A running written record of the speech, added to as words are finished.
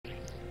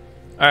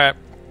Alright.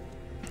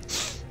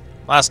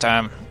 Last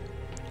time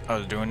I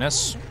was doing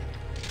this,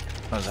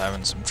 I was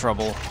having some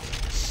trouble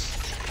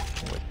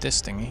with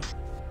this thingy.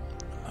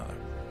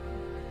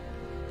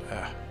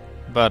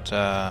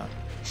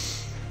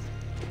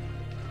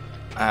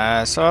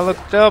 So I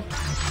looked up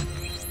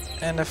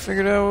and I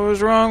figured out what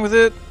was wrong with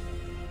it.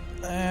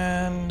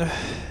 And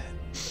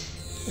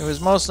it was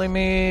mostly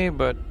me,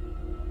 but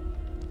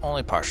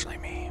only partially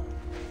me.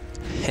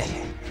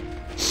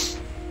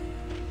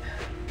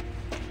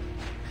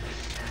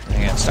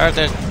 Again, start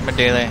my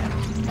daily.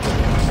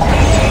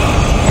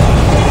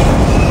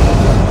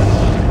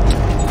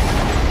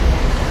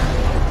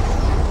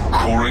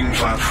 Coring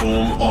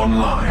platform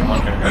online.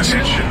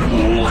 Attention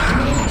all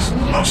hands.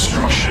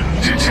 Obstruction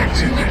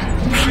detected.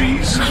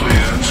 Please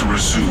clear to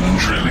resume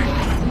drilling.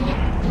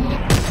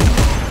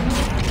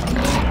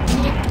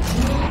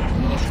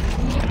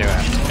 I do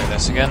have to do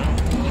this again.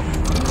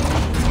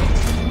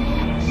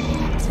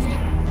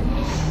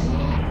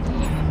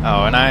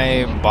 Oh, and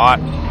I bought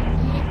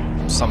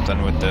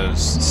something with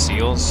those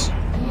seals,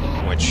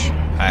 which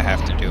I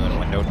have to do in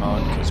windowed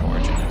mode because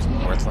Origin is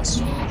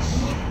worthless.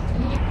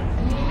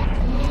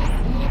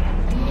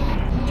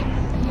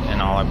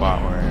 And all I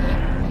bought were...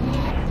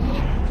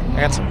 I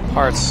got some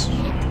parts.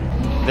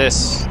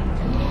 This,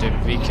 the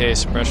VK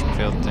suppression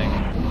field thing,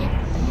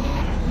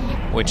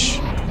 which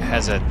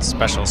has a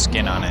special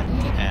skin on it,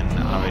 and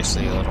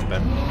obviously a little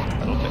bit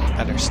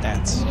better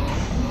stats.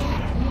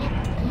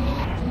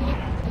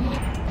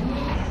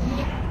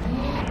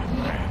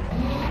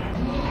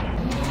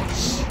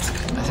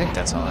 I think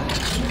that's all I have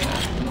to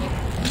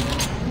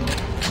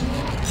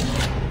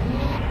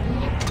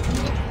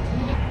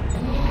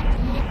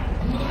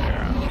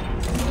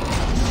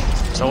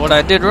do. So what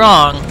I did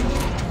wrong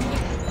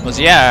was,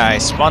 yeah, I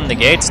spun the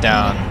gates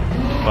down,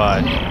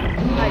 but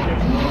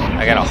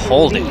I gotta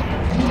hold it.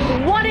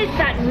 What is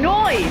that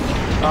noise?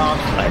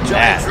 Like a giant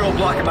that. drill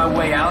blocking my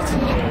way out.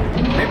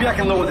 Maybe I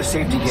can lower the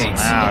safety So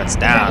gates. now it's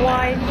down.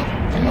 Why?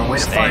 No way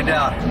to find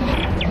out.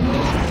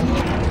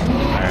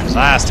 Whereas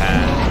last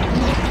time,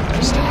 I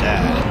just did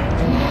that.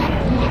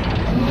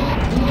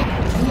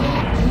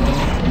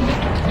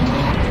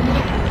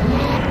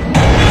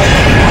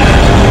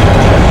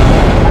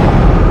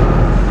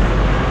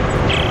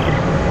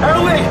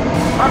 Ellie!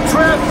 I'm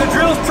trapped! The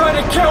drill's trying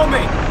to kill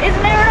me!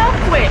 Isn't there an off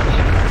switch?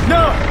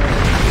 No!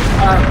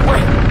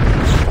 Wait.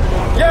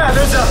 Yeah,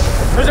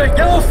 there's a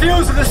yellow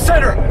fuse in the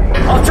center.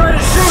 I'll try to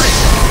shoot it.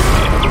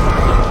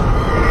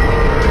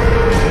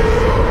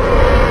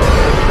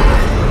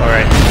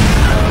 Alright.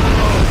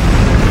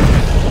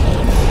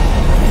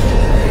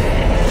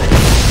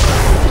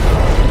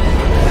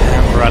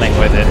 I'm running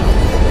with it.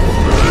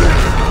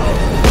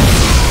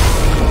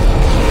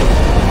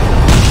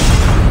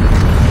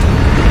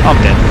 I'm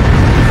dead.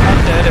 I'm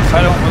dead if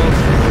I don't move.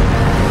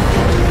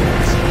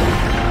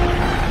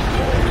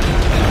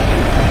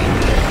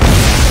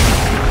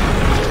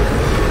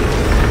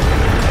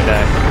 I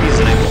die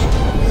easily.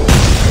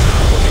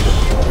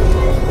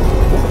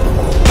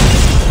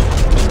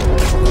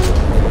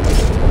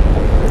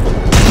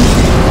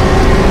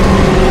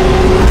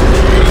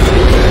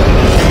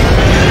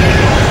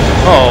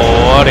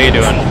 Oh, what are you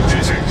doing?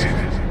 Detected.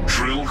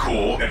 Drill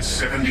core at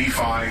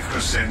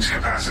 75%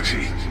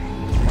 capacity.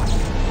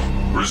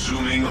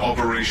 Resuming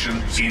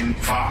operation in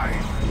 5,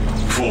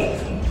 4,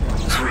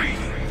 3,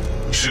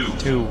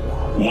 2,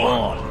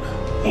 1.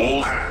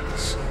 All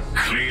hands,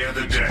 clear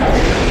the deck.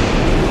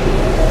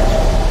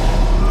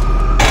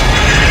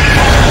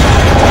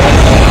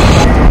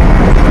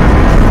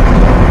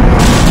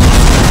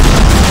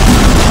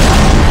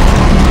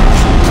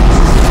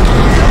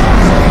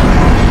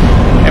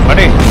 Hey,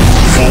 buddy.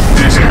 Fault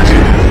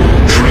detected.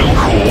 Drill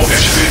core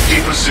at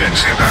 50%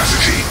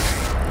 capacity.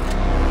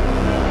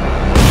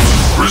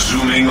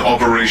 Resuming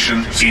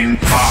operation in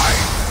 5,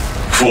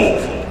 4,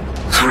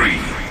 3,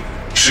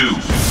 2,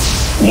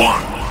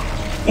 1.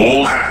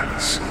 All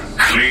hands,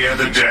 clear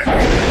the deck.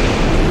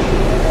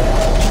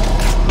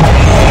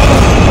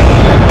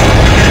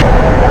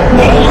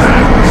 All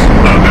hands,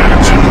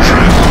 abandon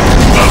drill.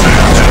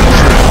 Abandon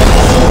drill.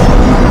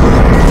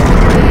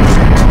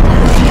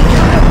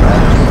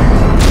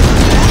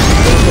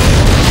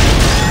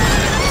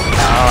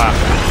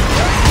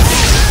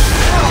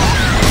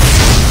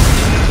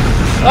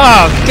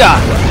 Oh,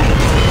 God.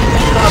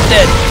 I'm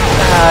dead.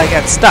 I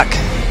got stuck.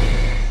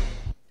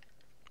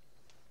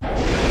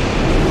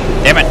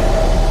 Damn it.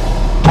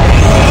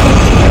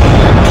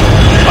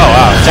 Oh,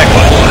 wow.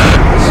 Checkpoint.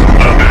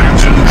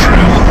 Abandon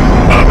drill.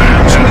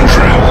 Abandon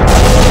drill.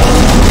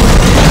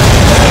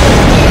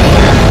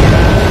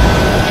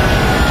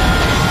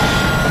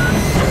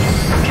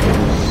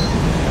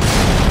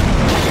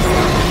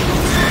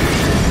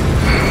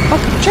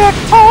 Fucking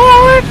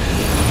checkpoint.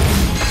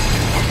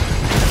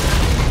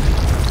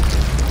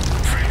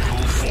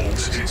 Fatal fault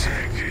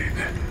detected.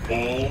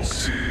 All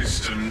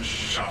systems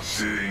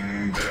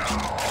shutting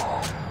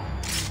down.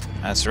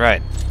 That's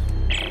right.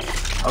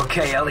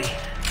 Okay, Ellie.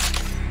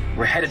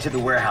 We're headed to the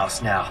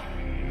warehouse now.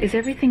 Is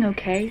everything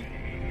okay?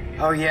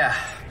 Oh yeah,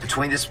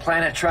 between this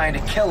planet trying to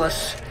kill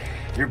us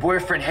your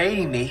boyfriend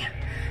hating me.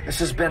 This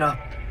has been a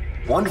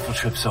wonderful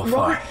trip so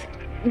far. Robert's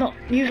not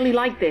usually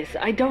like this.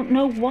 I don't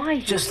know why.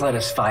 Just let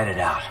us fight it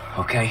out,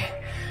 okay?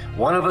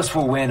 One of us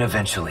will win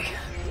eventually.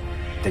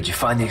 Did you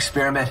find the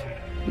experiment?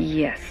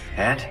 Yes.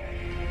 And?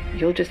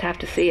 You'll just have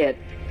to see it.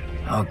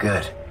 Oh,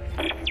 good.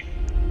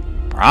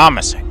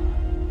 Promising.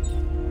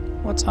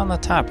 What's on the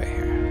top of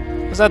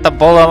here? Was that the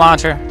bullet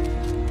launcher?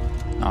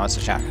 No, it's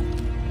a shotgun.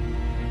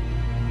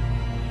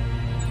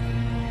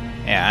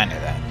 Yeah, I knew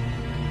that.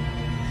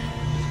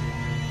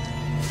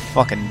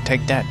 Fucking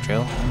take that,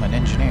 Drill. I'm an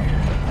engineer.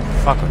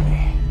 Don't fuck with me.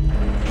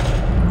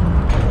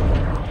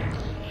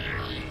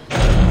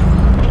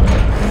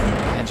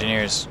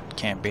 Engineers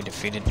can't be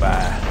defeated by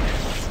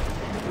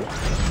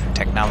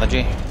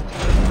technology.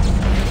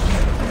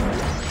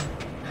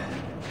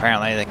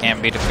 Apparently they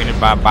can't be defeated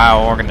by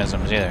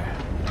bioorganisms either.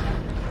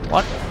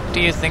 What do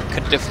you think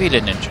could defeat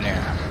an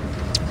engineer?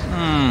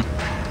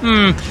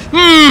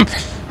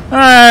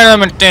 Alright, let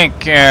me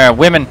think.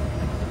 Women.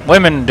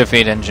 Women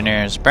defeat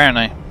engineers,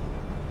 apparently.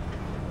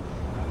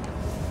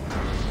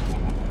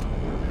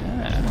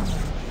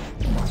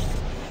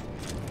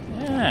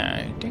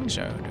 Yeah, I think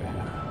so.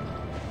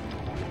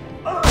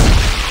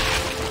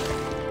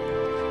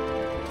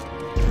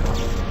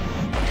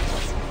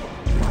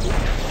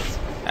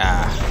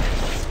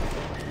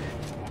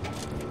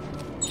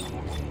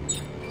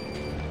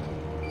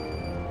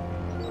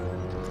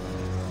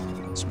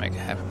 Let's make it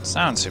happen.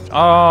 Sound super.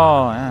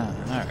 Oh, yeah,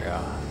 there we go.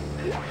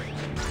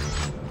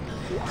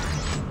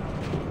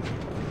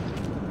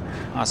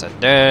 That's a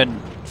dead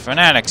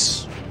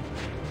fanatics.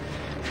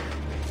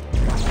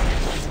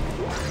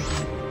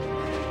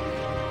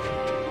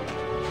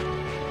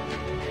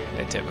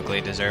 They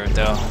typically deserve it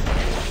though.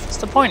 What's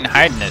the point in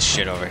hiding this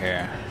shit over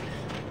here?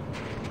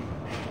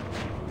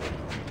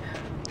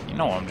 You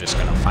know I'm just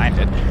gonna find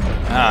it.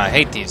 Ah, I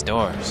hate these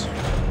doors.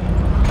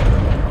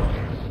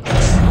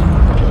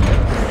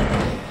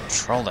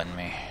 Trolling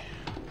me.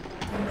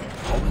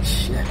 Holy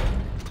shit.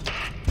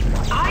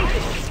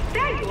 Isaac,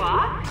 there you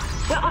are.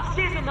 We're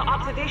upstairs on the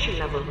observation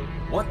level.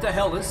 What the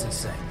hell is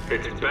this thing?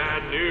 It's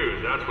bad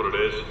news, that's what it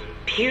is.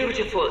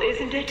 Beautiful,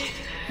 isn't it?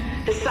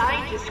 The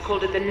scientists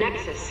called it the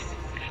Nexus.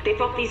 They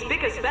thought these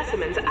bigger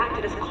specimens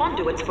acted as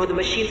conduits for the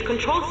machine's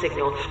control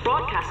signal,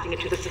 broadcasting it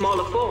to the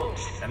smaller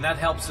forms. And that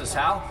helps us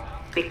how?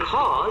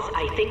 Because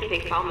I think they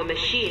found the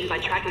machine by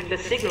tracking the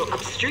signal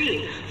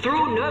upstream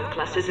through nerve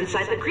clusters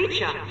inside the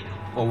creature.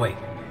 Well, wait.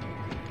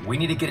 We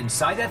need to get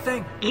inside that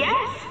thing?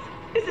 Yes!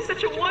 This is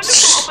such a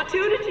wonderful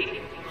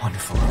opportunity.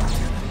 Wonderful.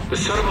 The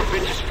son of a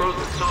bitch is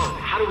frozen solid.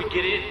 How do we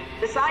get in?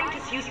 The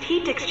scientists used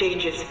heat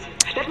exchangers.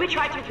 Let me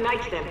try to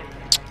ignite them.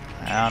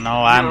 I don't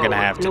know. I'm gonna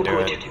have to no do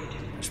good. it.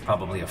 There's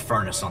probably a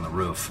furnace on the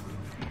roof.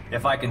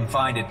 If I can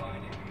find it,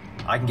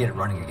 I can get it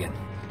running again.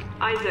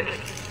 Isaac,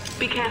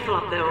 be careful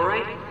up there,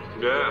 alright?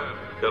 Yeah,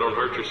 don't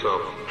hurt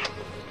yourself.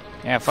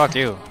 Yeah, fuck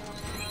you.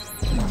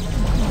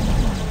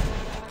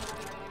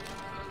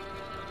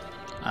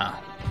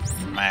 Oh,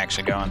 am I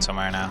actually going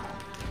somewhere now?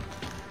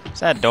 Is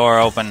that door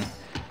open?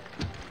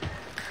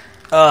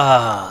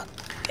 Oh,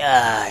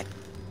 God.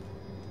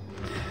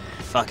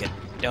 Fuck it.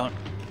 Don't.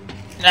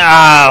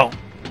 No!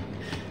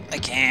 I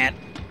can't.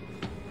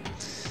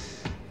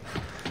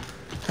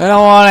 I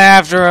don't want to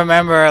have to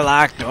remember a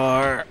locked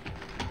door.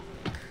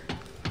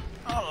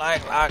 I don't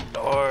like locked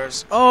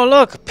doors. Oh,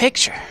 look, a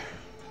picture.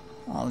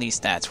 Well, at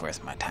least that's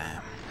worth my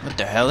time. What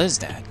the hell is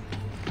that?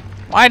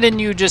 Why didn't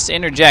you just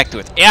interject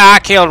with, yeah, I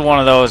killed one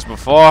of those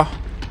before.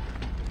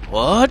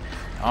 What?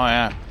 Oh,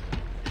 yeah.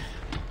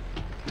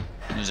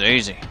 It was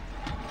easy.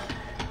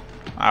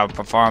 I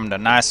performed a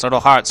nice little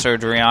heart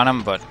surgery on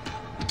him, but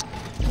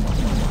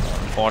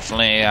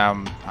unfortunately,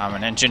 I'm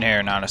an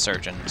engineer, not a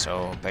surgeon,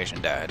 so the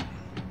patient died.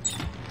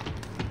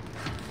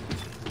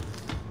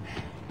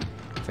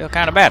 Feel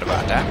kind of bad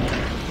about that.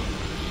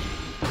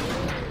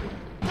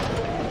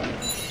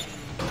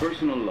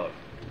 Personal log,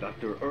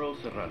 Dr. Earl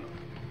Serrano.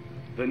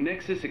 The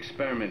Nexus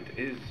experiment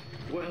is,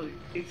 well,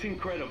 it's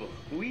incredible.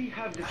 We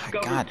have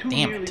discovered God two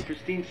damn nearly it.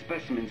 pristine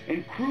specimens,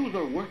 and crews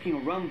are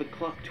working around the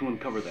clock to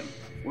uncover them.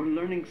 We're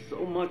learning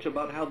so much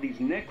about how these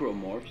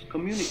necromorphs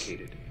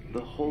communicated.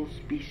 The whole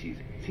species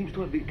seems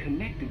to have been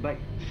connected by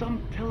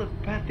some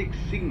telepathic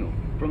signal,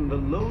 from the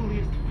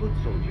lowliest foot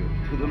soldier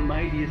to the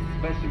mightiest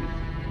specimen.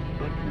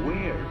 But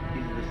where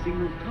is the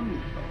signal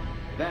coming from?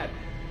 That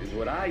is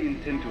what I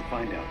intend to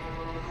find out.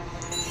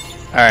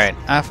 Alright,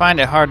 I find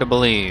it hard to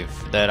believe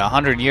that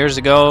 100 years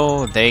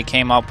ago they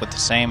came up with the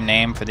same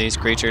name for these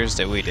creatures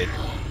that we did.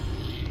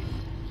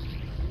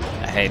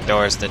 I hate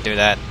doors that do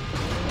that.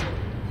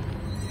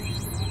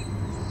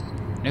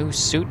 New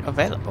suit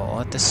available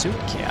at the suit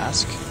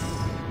kiosk.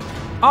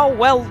 Oh,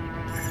 well,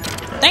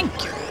 thank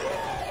you.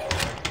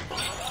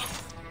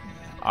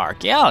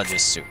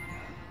 Archaeologist suit.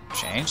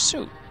 Change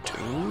suit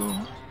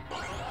to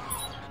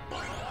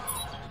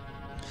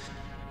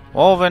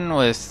woven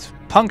with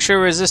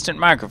puncture-resistant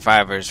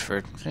microfibers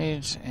for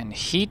and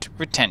heat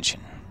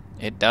retention.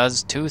 It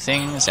does two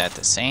things at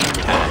the same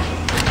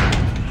time.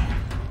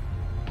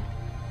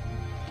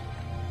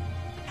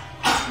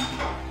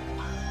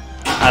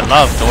 I'd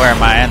love to wear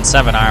my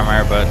N7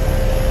 armor, but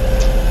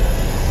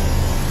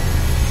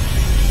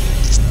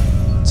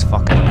it's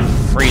fucking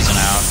freezing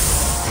out.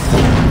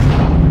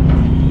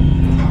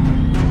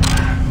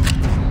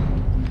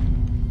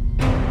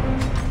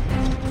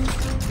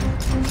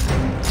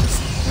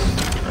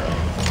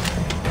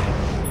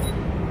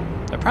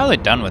 They're probably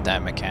done with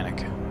that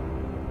mechanic.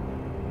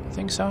 You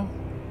think so?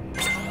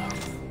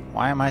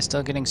 Why am I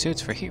still getting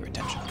suits for heat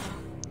retention?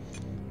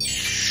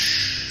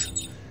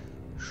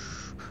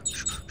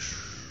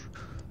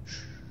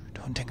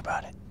 Don't think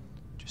about it.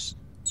 Just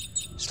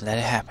let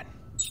it happen.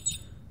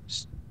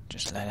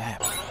 Just let it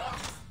happen.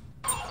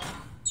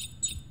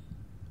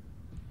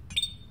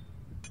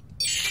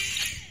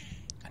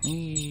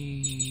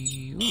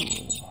 Ooh.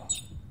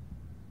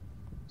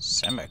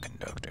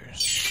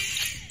 Semiconductors.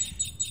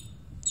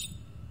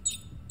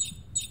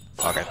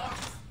 Fuck it.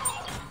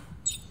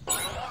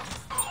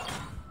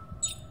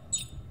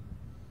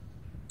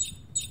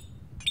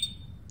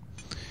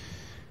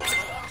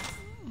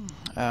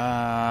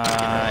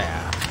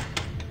 Yeah.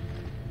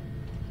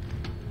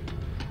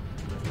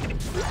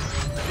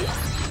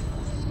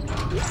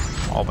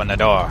 Open the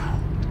door.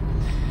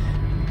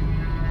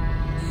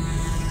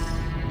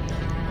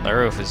 The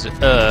roof is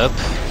up.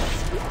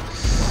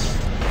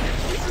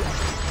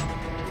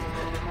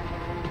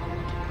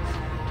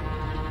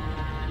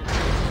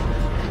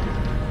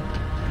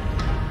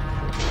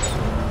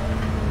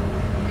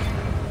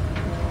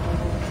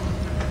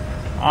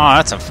 Oh,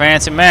 that's a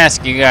fancy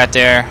mask you got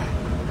there.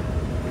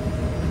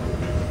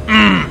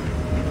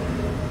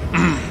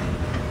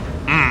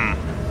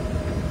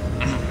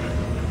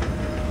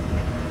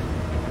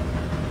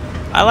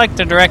 I liked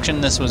the direction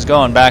this was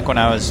going back when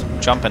I was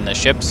jumping the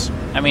ships.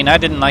 I mean, I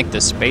didn't like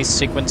the space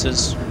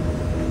sequences,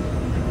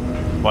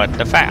 but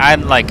the fact I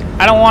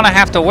don't want to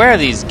have to wear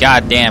these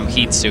goddamn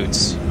heat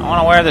suits. I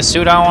want to wear the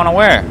suit I want to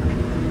wear,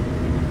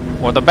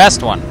 or the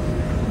best one.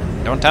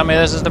 Don't tell me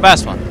this is the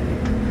best one,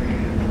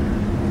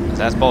 'cause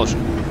that's bullshit.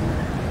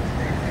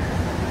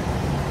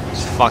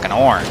 It's fucking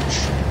orange.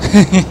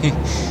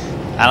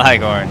 I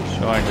like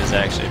orange. Orange is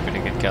actually a pretty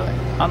good color.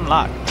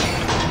 Unlock.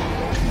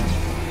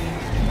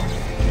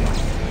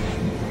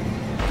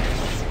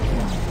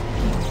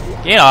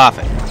 Get off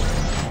it.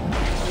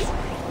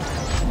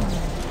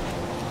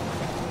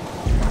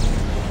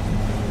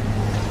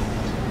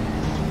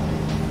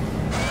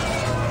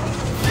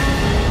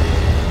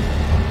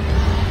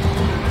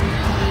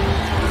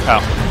 Oh.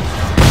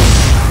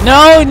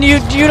 No,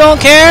 you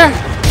don't care?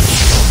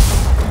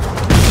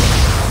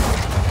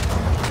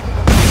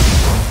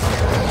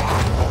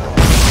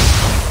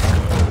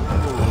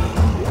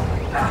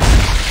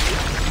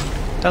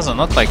 Doesn't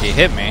look like he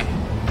hit me.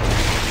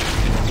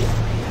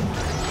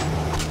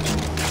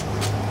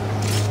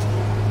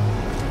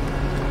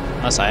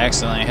 Unless I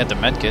accidentally hit the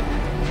medkit.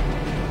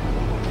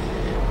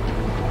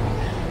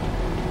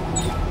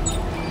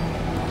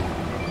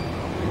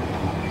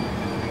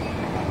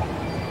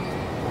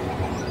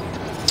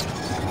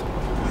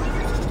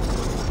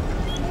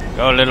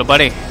 Go, little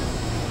buddy.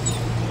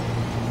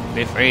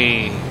 Be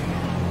free.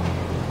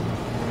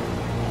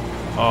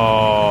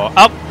 Oh,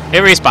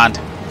 it respawned.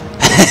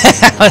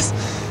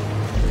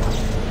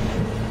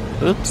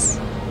 Oops.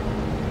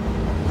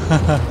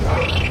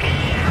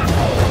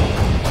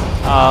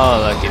 Oh,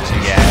 look at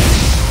you guys.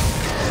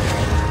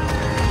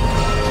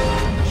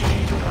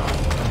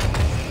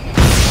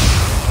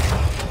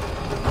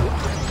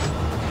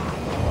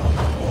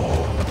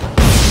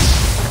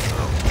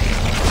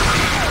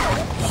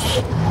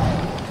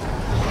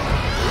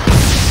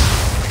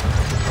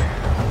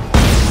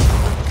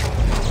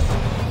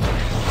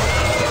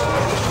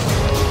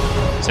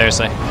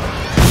 Seriously.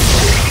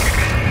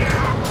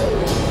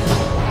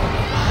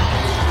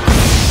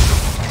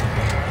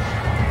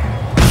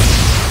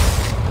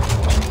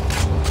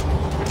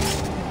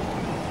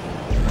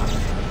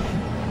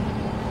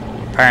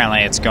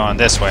 Apparently it's going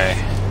this way.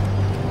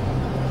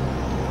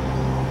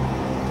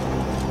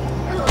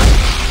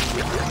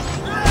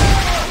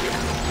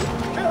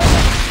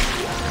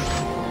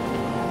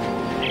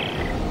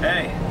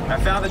 Hey, I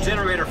found the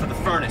generator for the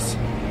furnace.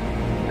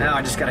 Now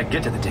I just gotta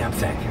get to the damn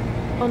thing.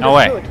 No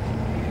way.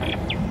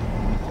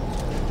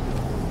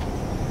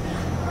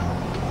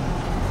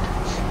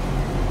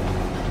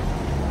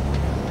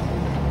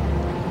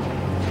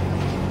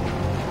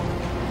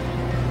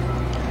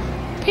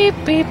 Beep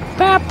beep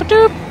bap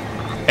doop.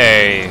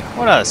 Hey,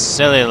 what a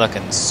silly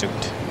looking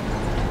suit.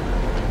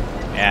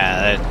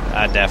 Yeah,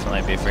 I'd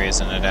definitely be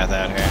freezing to death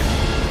out here.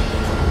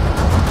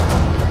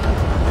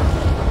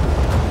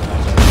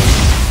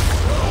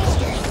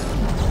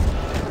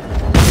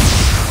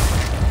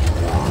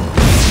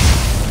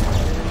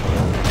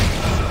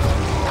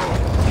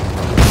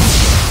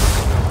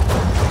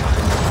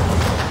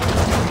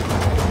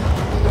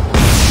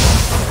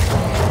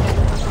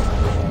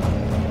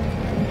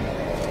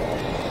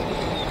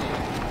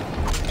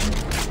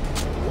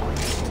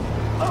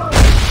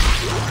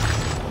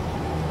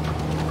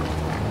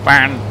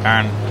 Dun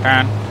dun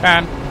dun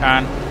dun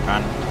dun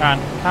dun dun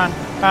dun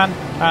dun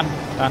dun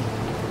dun.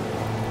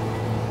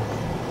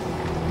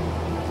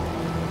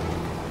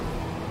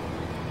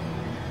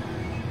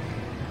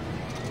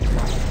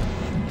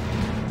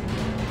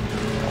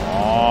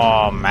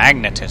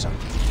 magnetism.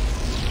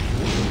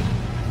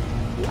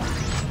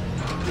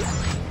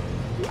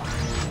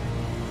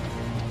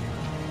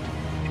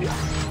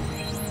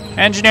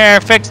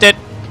 Engineer fixed it.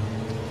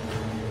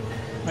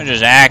 We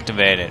just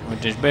activate it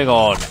with this big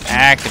old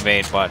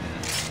activate button,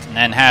 and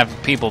then have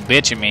people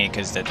bitch at me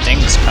because the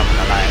thing's coming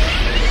alive.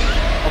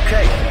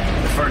 Okay,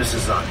 the furnace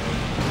is on.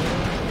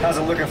 How's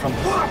it looking from...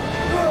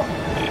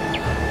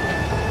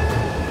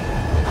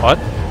 What?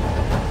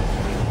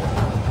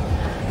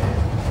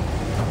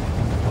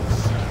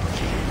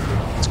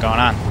 What's going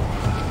on?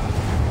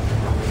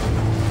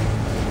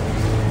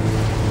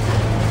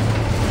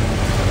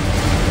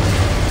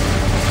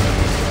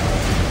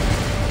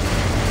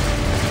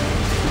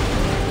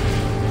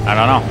 I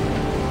don't know.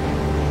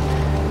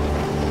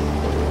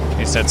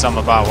 He said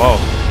something about whoa.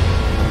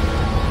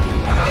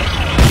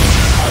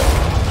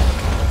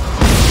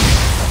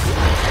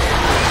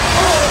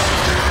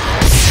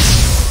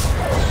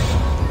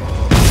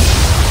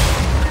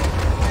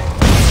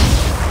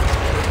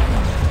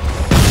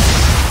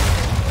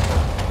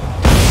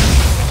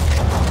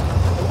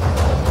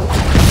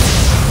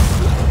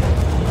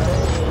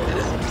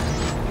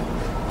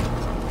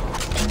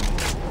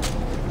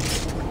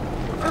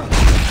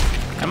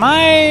 Am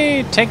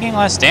I taking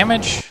less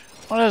damage?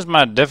 What is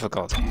my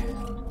difficulty?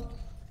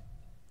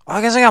 Well,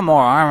 I guess I got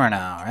more armor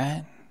now,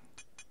 right?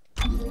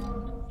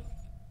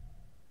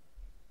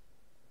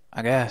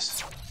 I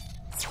guess.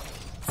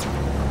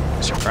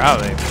 I should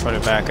probably put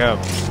it back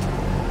up.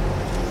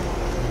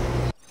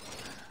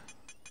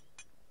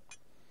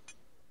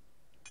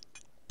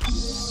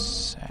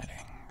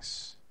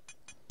 Settings.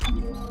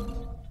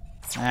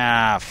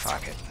 Ah,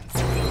 fuck it.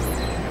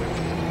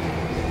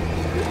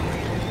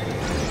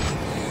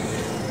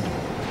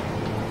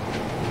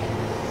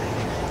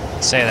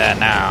 Say that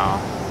now.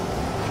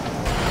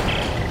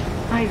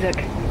 Isaac,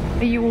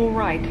 are you all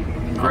right?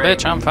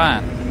 Bitch, I'm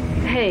fine.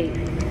 Hey,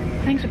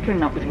 thanks for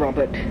putting up with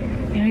Robert.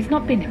 You know, he's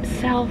not been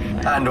himself.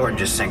 Norton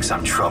just thinks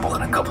I'm trouble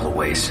in a couple of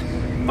ways.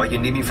 But you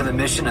need me for the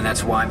mission, and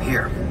that's why I'm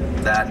here.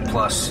 That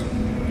plus,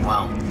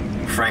 well,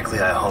 frankly,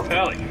 I hope...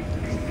 Allie,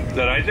 is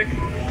that Isaac?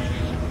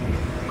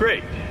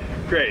 Great,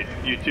 great.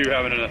 You two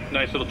having a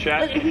nice little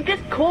chat? Look, he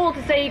just called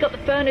to say he got the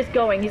furnace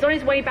going. He's on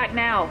his way back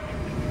now.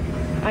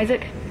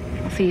 Isaac,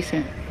 I'll see you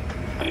soon.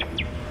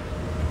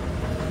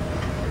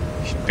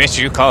 Bitch,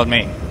 you called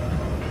me.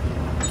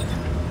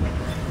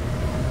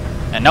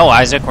 And no,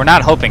 Isaac, we're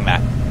not hoping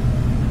that.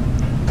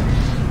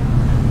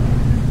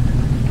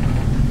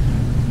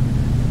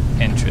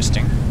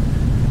 Interesting.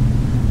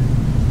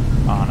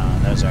 Oh no,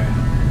 those are...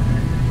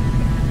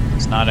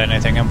 It's not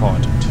anything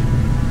important.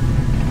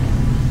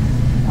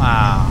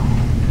 Wow.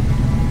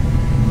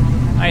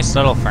 Nice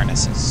little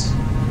furnaces.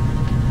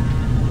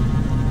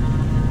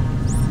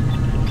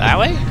 That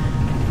way?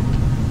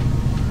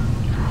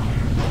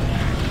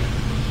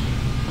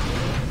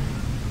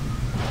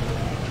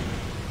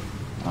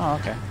 Oh,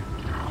 okay.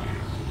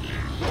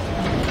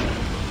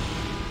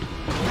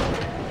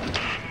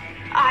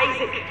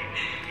 Isaac,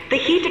 the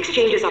heat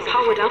exchangers are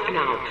powered up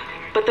now,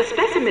 but the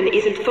specimen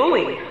isn't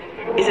thawing.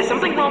 Is there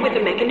something wrong with the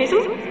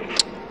mechanism?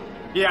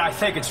 Yeah, I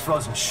think it's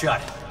frozen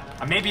shut.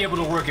 I may be able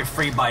to work it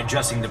free by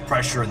adjusting the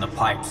pressure in the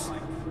pipes.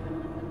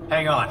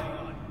 Hang on.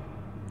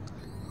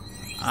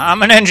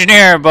 I'm an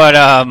engineer, but,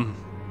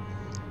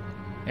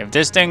 if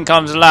this thing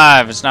comes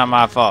alive, it's not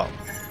my fault.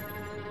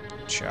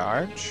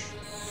 Charge?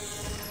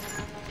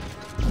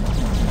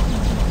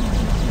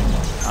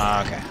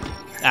 Okay.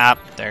 Ah,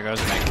 there goes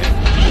Medkit.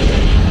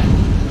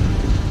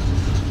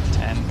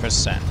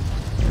 10%.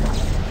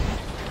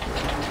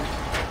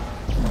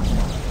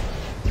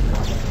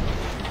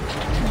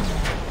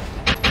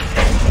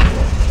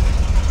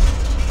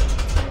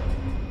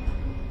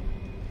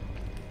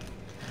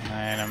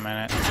 Wait a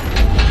minute.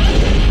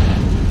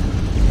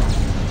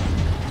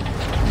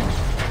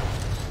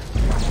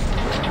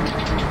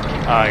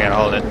 Oh, I gotta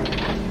hold it.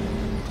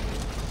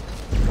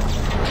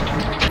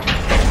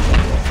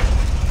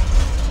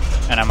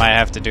 And I might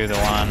have to do the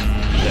one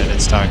that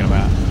it's talking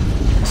about.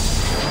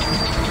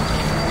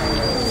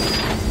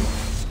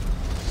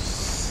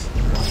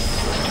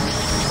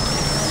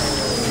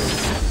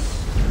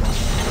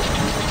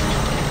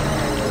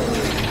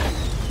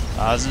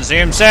 Doesn't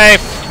seem safe.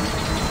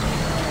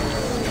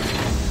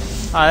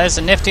 Oh, there's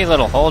a nifty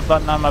little hold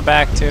button on my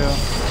back too.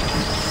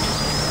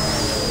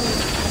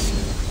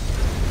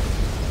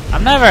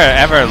 I'm never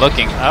ever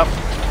looking up.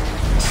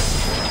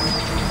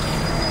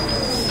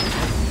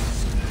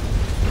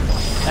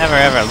 Never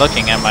ever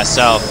looking at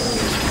myself.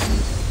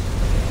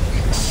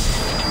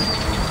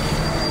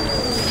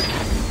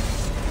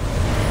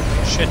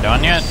 Shit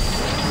done yet?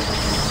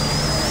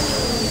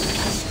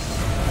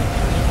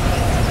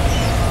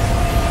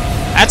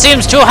 That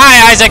seems too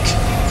high, Isaac!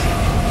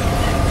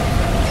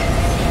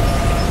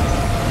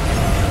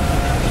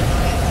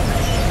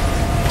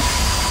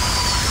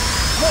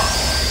 Whoa!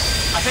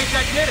 I think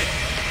that did it!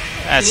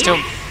 That's too...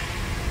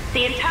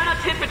 The internal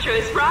temperature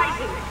is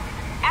rising.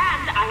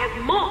 And I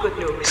have more good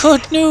news.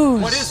 Good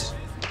news! What is it?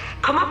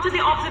 Come up to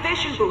the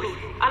observation booth.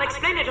 I'll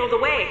explain it all the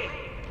way.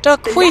 The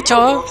Quito.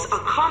 necromorphs are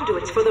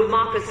conduits for the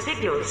marker's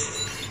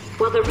signals.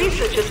 Well, the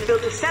researchers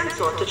built a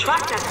sensor to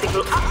track that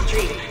signal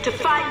upstream to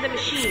find the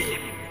machine.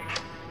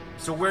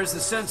 So where's the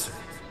sensor?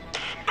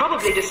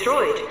 Probably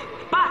destroyed.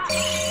 But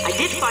I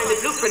did find the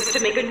blueprints to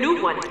make a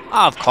new one.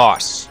 Of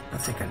course. I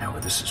think I know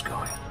where this is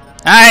going.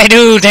 I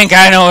do think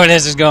I know where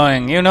this is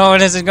going. You know where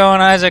this is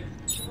going, Isaac?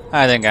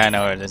 I think I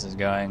know where this is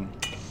going.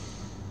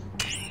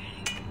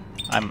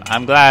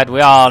 I'm glad we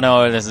all know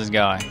where this is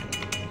going.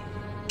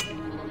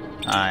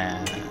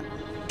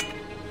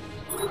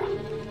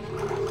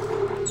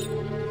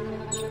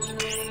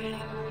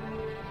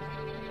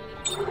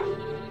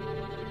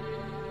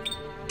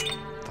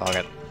 Fuck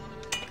it.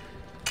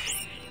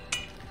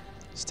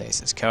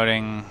 Stasis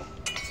coding.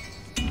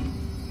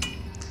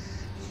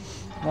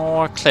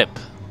 More clip.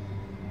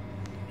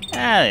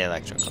 The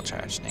electrical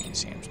charge thing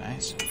seems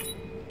nice.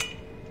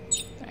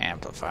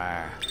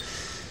 Amplifier.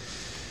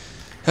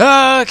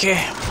 Okay.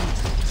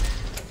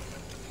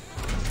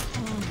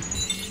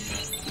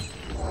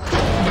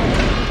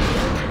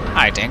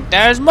 I think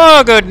there's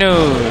more good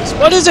news.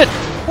 What is it?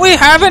 We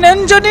have an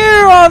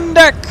engineer on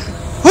deck.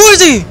 Who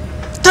is he?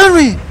 Tell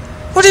me.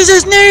 What is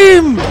his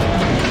name?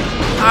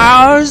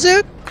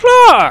 Isaac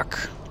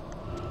Clarke.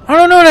 I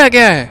don't know that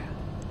guy.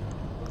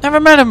 Never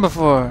met him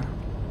before.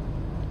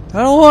 I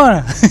don't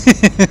wanna.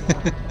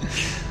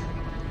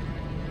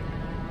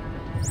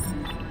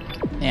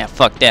 Yeah,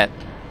 fuck that.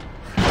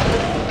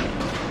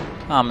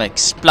 I'm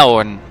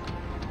exploring.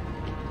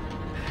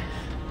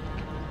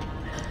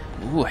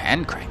 Ooh,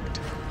 hand cranked.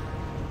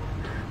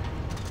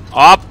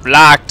 Up,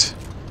 locked.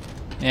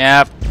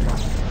 Yep.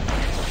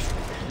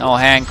 No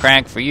hand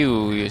crank for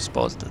you. You're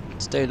supposed to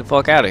stay the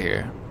fuck out of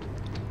here.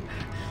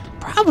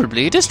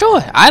 Probably destroy.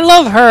 I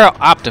love her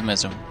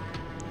optimism.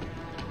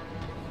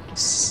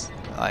 It's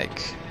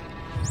like.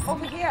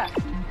 Over here.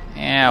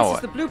 Yeah, This what?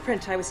 is the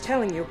blueprint I was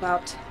telling you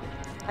about.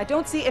 I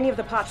don't see any of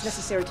the parts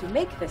necessary to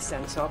make this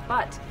sensor,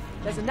 but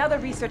there's another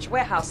research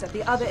warehouse at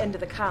the other end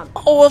of the camp.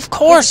 Oh, of Here's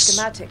course. a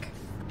schematic.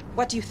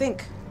 What do you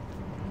think?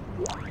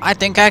 I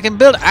think I can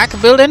build. I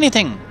can build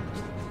anything.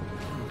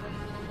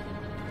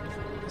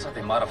 Looks like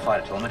they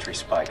modified a telemetry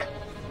spike.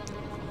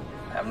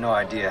 I have no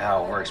idea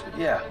how it works, but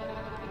yeah.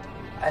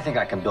 I think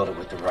I can build it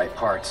with the right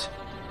parts.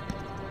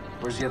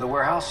 Where's the other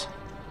warehouse?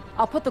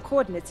 I'll put the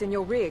coordinates in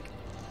your rig.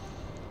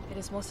 It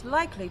is most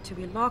likely to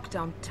be locked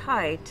down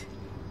tight.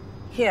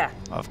 Here.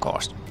 Of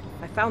course.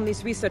 I found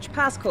these research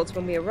passcodes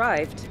when we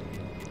arrived.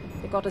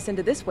 They got us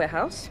into this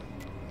warehouse.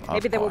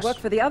 Maybe they will course. work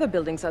for the other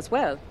buildings as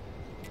well.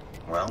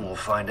 Well, we'll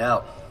find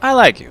out. I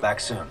like you. Back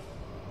soon.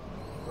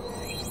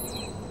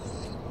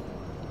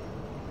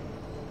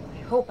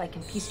 I hope I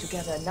can piece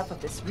together enough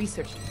of this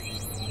research.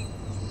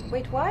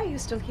 Wait, why are you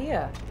still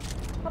here?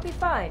 I'll be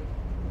fine.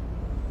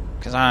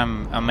 Because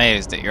I'm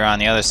amazed that you're on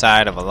the other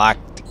side of a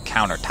locked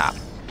countertop.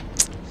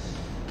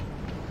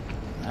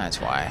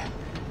 That's why.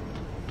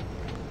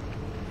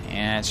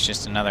 Yeah, it's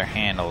just another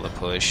handle to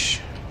push.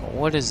 But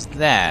what is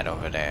that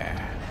over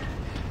there?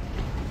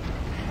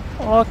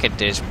 Look at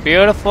this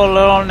beautiful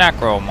little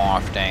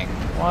necromorph thing.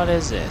 What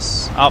is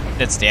this? Oh,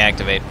 it's the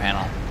activate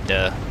panel.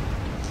 Duh.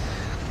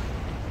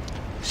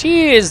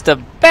 She is the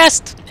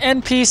best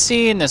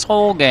NPC in this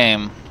whole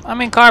game. I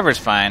mean, Carver's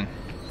fine.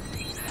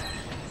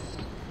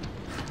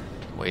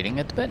 Waiting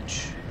at the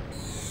bench.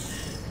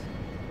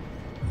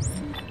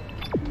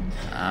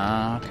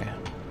 Okay.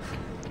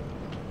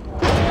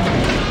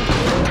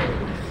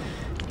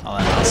 Well,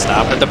 then I'll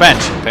stop at the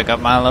bench and pick up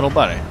my little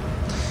buddy.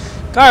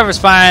 Carver's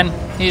fine.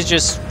 He's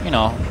just, you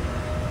know,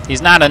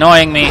 he's not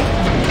annoying me.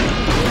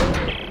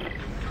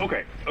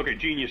 Okay,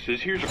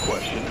 geniuses, here's a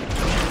question.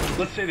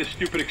 Let's say the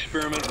stupid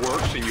experiment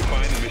works and you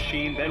find the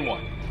machine, then what?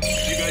 Do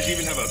you guys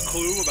even have a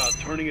clue about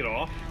turning it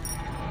off?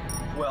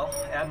 Well,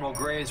 Admiral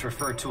Graves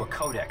referred to a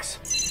codex.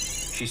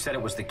 She said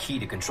it was the key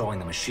to controlling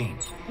the machine.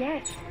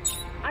 Yes.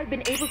 I've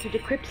been able to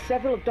decrypt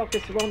several of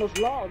Dr. Serrano's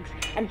logs,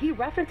 and he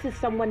references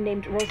someone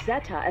named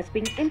Rosetta as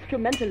being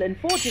instrumental in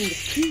forging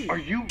this key. Are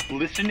you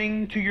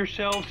listening to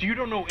yourselves? You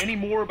don't know any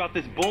more about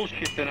this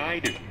bullshit than I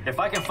do.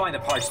 If I can find the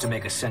parts to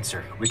make a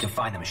sensor, we can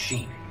find the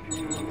machine.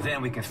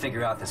 Then we can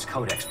figure out this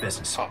codex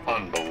business.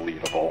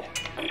 Unbelievable.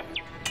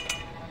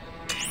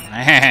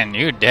 Man,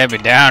 you Debbie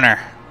Downer.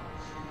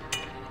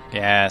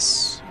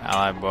 Yes,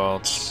 ally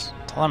bolts,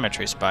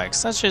 telemetry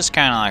spikes. That's just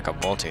kind of like a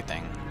bolty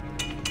thing.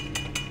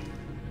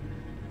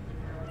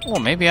 Well,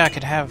 maybe I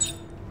could have...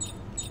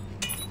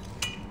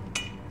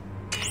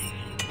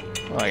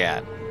 What do I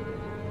got?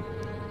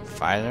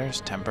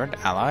 Fires, tempered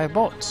ally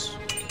bolts.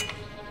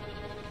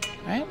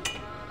 Right?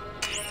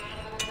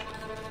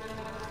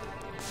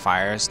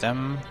 Fires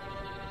them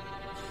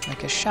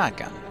like a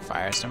shotgun.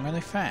 Fires them really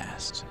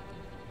fast.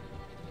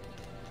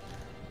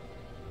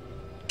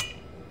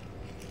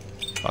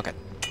 Fuck it.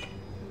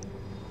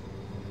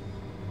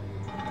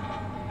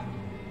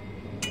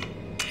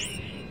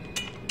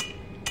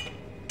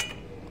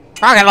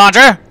 Rocket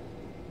launcher!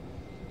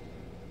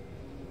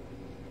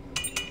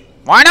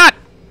 Why not?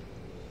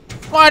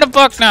 Why the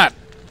fuck not?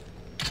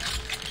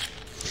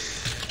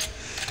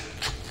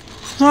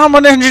 I'm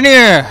an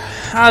engineer.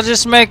 I'll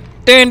just make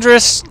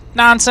dangerous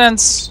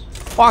nonsense,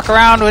 walk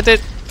around with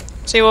it,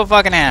 see what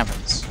fucking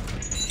happens.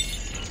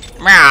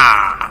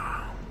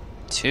 Meow.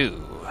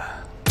 2.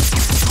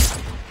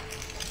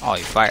 Oh,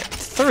 you fired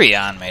 3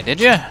 on me, did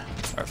you?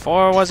 Or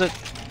 4, was it?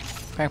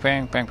 Bang,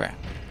 bang, bang, bang.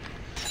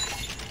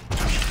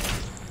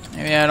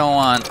 Maybe I don't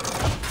want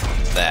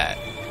that.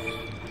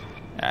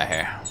 Right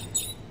here.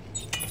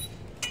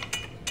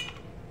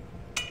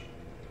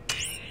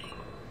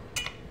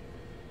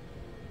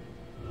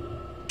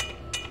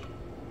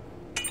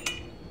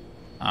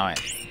 Oh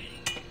wait.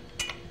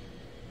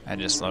 That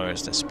just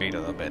lowers the speed a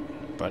little bit,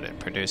 but it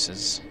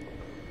produces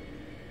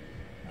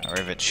a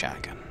rivet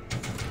shotgun,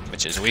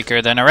 which is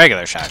weaker than a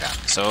regular shotgun.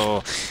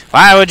 So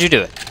why would you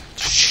do it?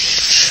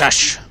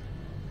 Shush.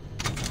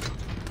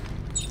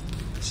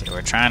 See,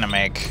 we're trying to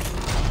make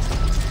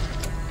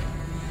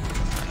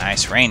a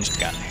nice ranged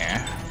gun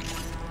here.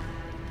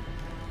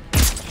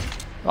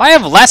 Do I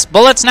have less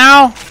bullets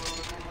now?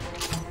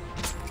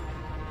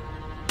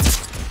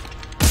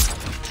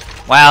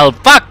 Well,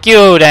 fuck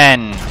you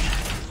then!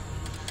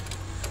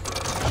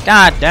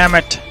 God damn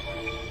it!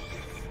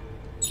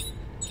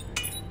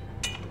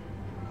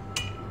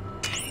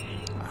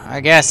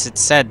 I guess it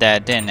said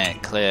that, didn't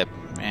it, Clip?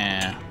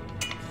 Yeah.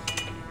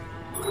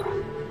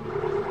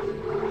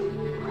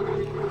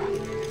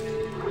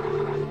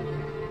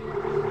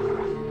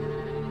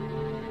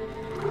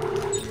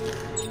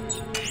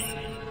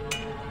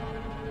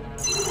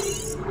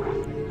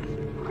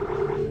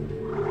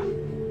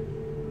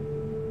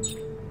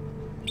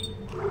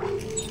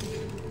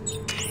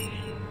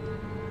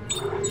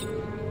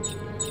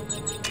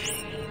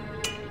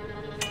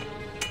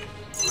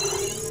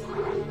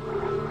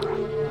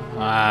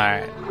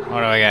 Alright,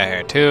 what do we got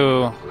here?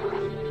 2.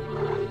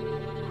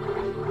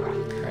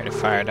 Ready to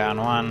fire down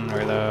 1,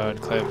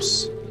 reload,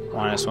 clips.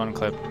 -1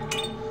 clip.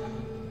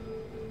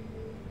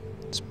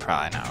 It's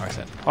probably not worth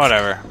it.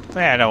 Whatever.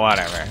 Yeah, no,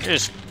 whatever.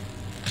 Just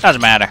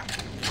doesn't matter.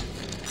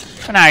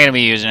 We're not gonna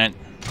be using it.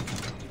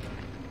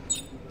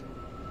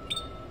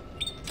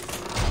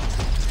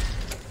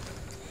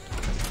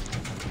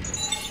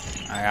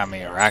 I got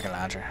me a rocket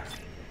launcher.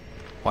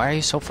 Why are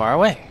you so far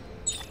away?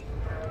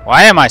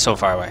 Why am I so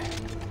far away?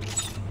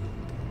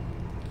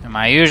 Am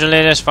I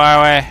usually this far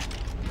away?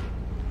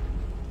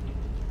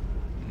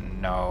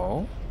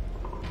 No.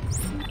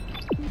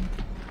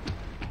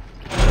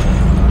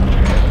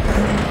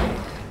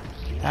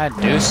 Did I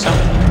do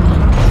something?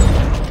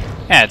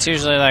 Yeah, it's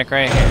usually like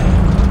right here.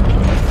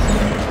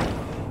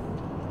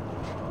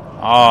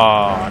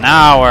 Oh,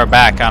 now we're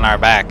back on our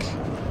back.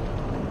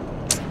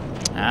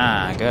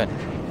 Ah, good.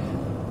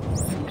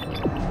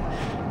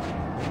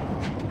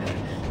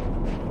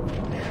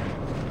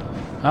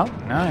 Oh,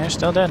 no, you're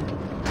still dead.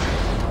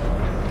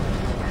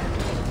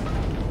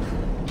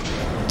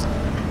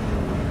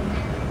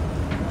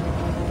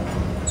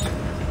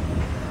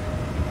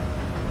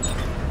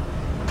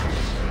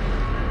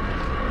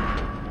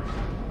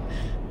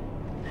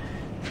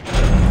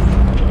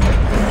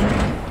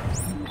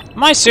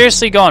 Am I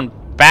seriously going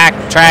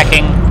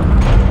backtracking?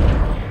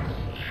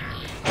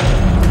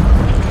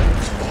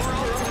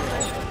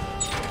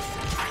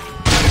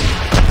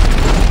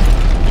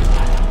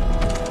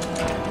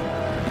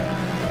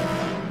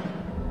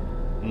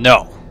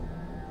 No.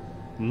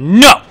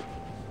 No!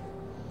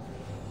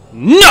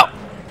 No!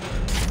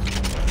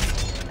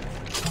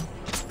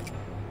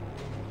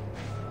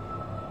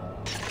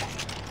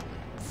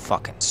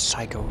 Fucking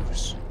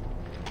psychos.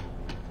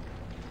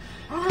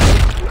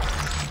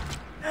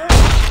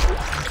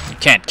 You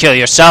can't kill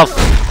yourself.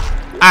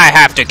 I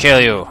have to kill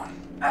you.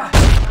 I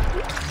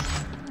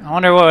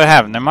wonder what would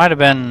happen. There might have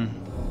been...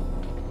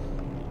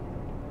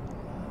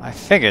 I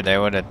figured they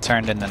would have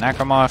turned into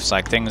necromorphs,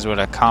 like things would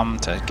have come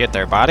to get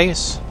their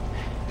bodies.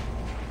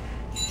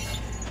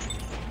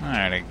 I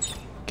already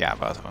got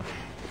both of them.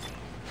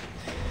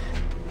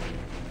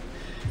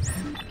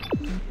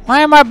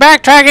 Why am I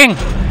backtracking?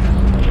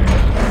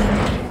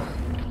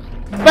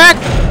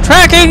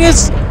 Backtracking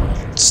is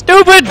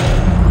stupid!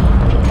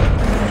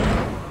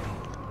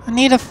 I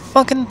need a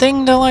fucking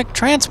thing to, like,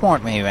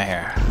 transport me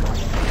here.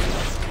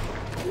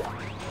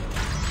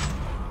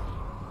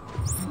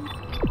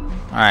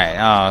 Alright,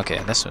 oh, okay,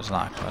 this was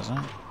locked, wasn't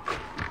it?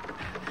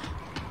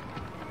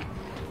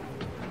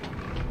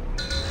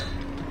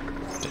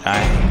 Did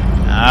I?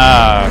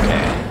 Oh,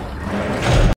 okay.